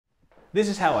This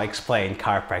is how I explain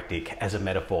chiropractic as a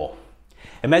metaphor.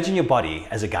 Imagine your body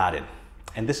as a garden,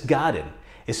 and this garden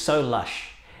is so lush,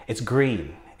 it's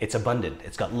green, it's abundant,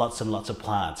 it's got lots and lots of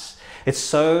plants. It's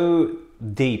so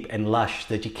deep and lush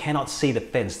that you cannot see the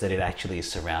fence that it actually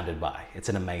is surrounded by. It's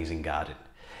an amazing garden.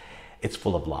 It's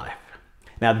full of life.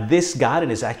 Now this garden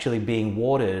is actually being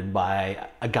watered by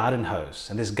a garden hose,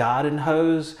 and this garden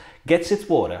hose gets its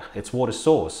water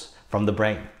source from the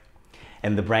brain.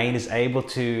 And the brain is able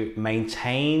to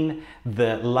maintain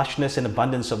the lushness and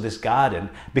abundance of this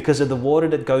garden because of the water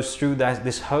that goes through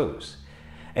this hose.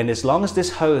 And as long as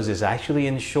this hose is actually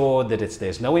ensured that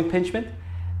there's no impingement,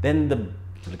 then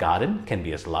the garden can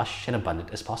be as lush and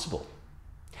abundant as possible.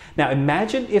 Now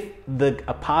imagine if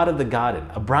a part of the garden,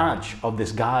 a branch of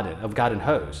this garden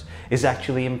hose, is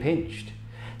actually impinged.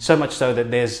 So much so that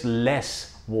there's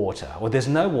less water, or there's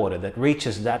no water that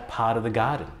reaches that part of the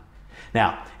garden.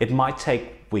 Now, it might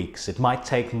take weeks, it might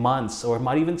take months, or it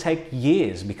might even take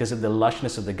years because of the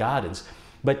lushness of the gardens,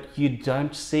 but you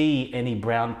don't see any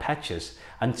brown patches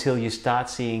until you start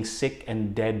seeing sick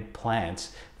and dead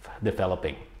plants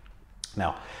developing.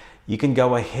 Now, you can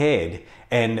go ahead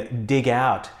and dig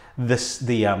out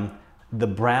the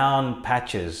brown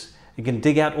patches. You can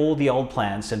dig out all the old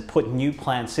plants and put new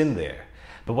plants in there.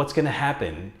 But what's going to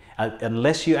happen,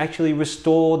 unless you actually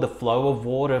restore the flow of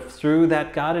water through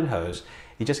that garden hose,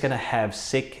 you're just going to have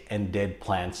sick and dead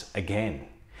plants again.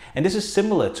 And this is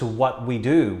similar to what we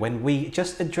do when we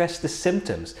just address the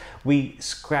symptoms. We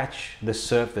scratch the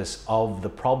surface of the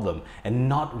problem and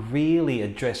not really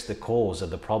address the cause of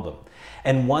the problem.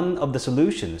 And one of the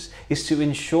solutions is to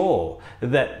ensure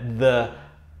that the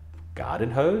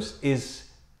garden hose is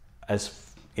as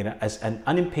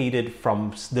unimpeded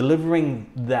from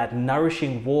delivering that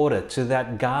nourishing water to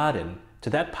that garden, to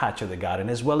that patch of the garden,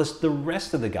 as well as the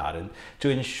rest of the garden, to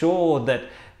ensure that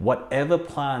whatever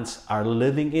plants are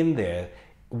living in there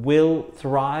will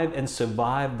thrive and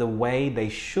survive the way they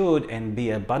should and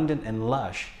be abundant and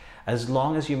lush, as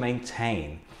long as you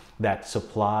maintain that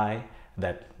supply,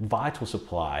 that vital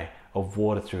supply of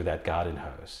water through that garden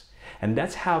hose. And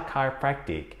that's how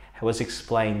chiropractic was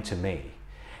explained to me.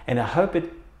 And I hope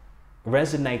it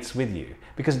resonates with you,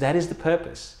 because that is the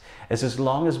purpose. As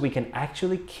long as we can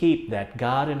actually keep that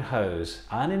garden hose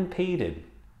unimpeded,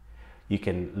 you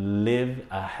can live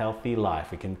a healthy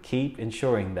life. We can keep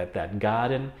ensuring that that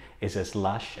garden is as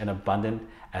lush and abundant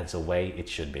as the way it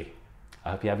should be.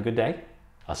 I hope you have a good day.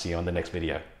 I'll see you on the next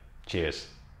video. Cheers.